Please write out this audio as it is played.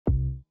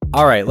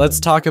Alright, let's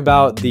talk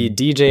about the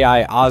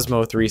DJI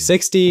Osmo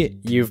 360.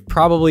 You've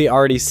probably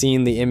already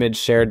seen the image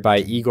shared by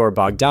Igor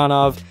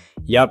Bogdanov.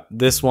 Yep,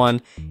 this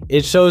one.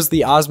 It shows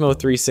the Osmo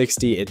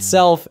 360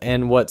 itself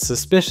and what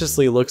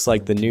suspiciously looks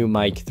like the new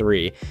Mic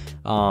 3.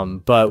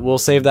 But we'll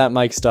save that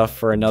mic stuff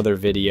for another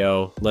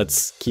video.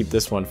 Let's keep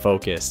this one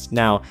focused.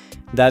 Now,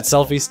 that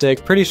selfie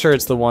stick, pretty sure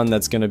it's the one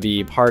that's going to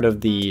be part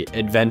of the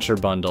Adventure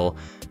Bundle,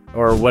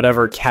 or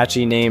whatever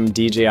catchy name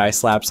DJI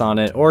slaps on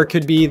it, or it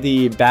could be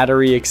the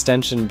battery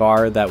extension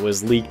bar that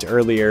was leaked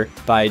earlier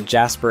by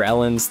Jasper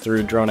Ellens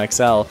through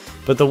DroneXL,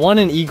 but the one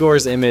in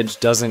Igor's image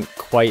doesn't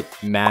quite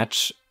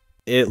match.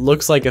 It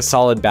looks like a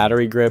solid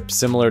battery grip,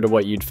 similar to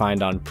what you'd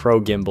find on pro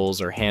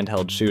gimbals or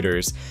handheld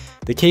shooters.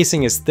 The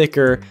casing is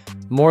thicker,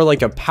 more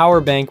like a power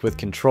bank with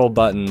control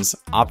buttons,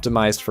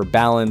 optimized for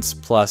balance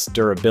plus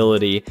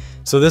durability,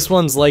 so this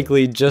one's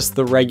likely just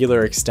the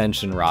regular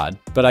extension rod,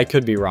 but I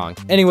could be wrong.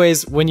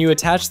 Anyways, when you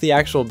attach the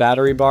actual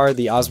battery bar,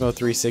 the Osmo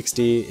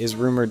 360 is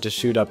rumored to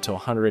shoot up to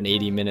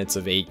 180 minutes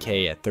of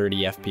 8K at 30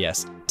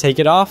 FPS. Take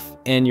it off,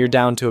 and you're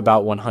down to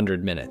about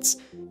 100 minutes.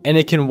 And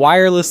it can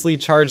wirelessly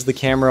charge the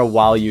camera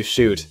while you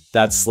shoot.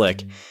 That's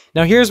slick.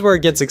 Now here's where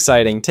it gets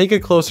exciting. Take a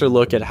closer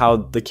look at how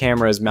the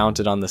camera is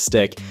mounted on the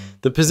stick.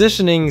 The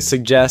positioning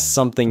suggests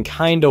something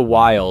kinda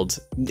wild.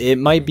 It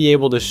might be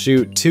able to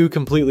shoot two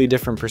completely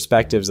different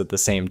perspectives at the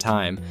same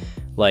time,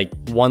 like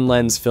one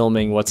lens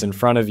filming what's in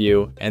front of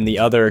you and the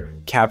other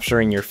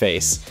capturing your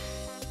face.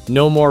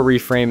 No more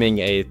reframing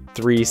a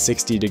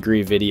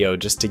 360-degree video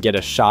just to get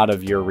a shot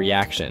of your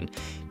reaction.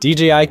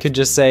 DJI could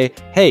just say,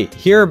 hey,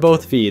 here are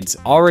both feeds,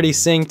 already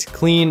synced,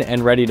 clean,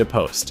 and ready to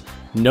post.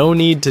 No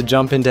need to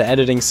jump into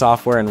editing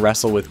software and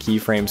wrestle with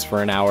keyframes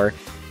for an hour.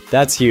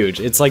 That's huge.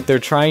 It's like they're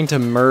trying to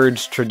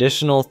merge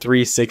traditional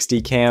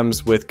 360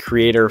 cams with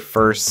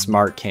creator-first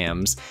smart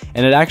cams.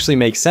 And it actually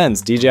makes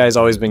sense. DJI's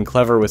always been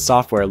clever with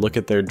software. Look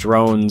at their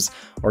drones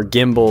or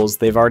gimbals.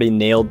 They've already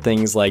nailed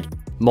things like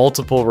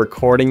multiple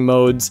recording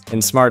modes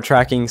and smart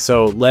tracking,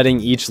 so letting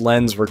each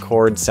lens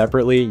record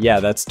separately, yeah,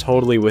 that's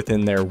totally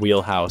within their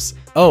wheelhouse.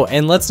 Oh,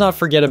 and let's not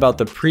forget about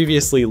the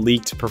previously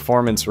leaked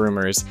performance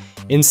rumors.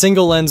 In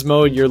single lens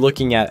mode, you're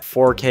looking at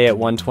 4K at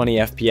 120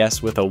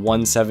 FPS with a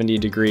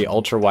 170-degree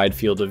ultra-wide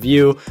field of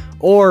view,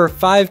 or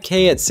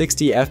 5K at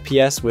 60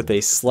 FPS with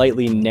a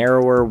slightly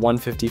narrower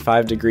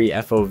 155-degree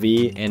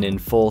FOV and in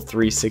full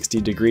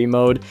 360-degree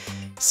mode,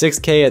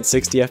 6K at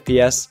 60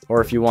 FPS, or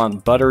if you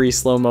want buttery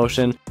slow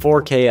motion,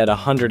 4K at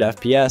 100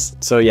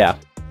 FPS. So yeah,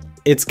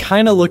 it's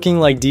kinda looking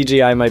like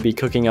DJI might be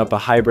cooking up a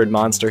hybrid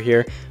monster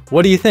here.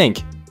 What do you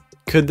think?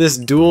 Could this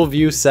dual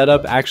view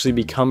setup actually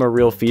become a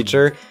real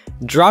feature?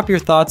 Drop your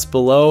thoughts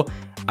below.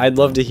 I'd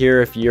love to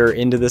hear if you're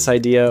into this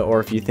idea or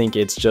if you think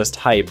it's just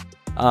hype.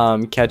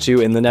 Catch you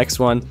in the next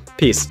one.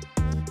 Peace.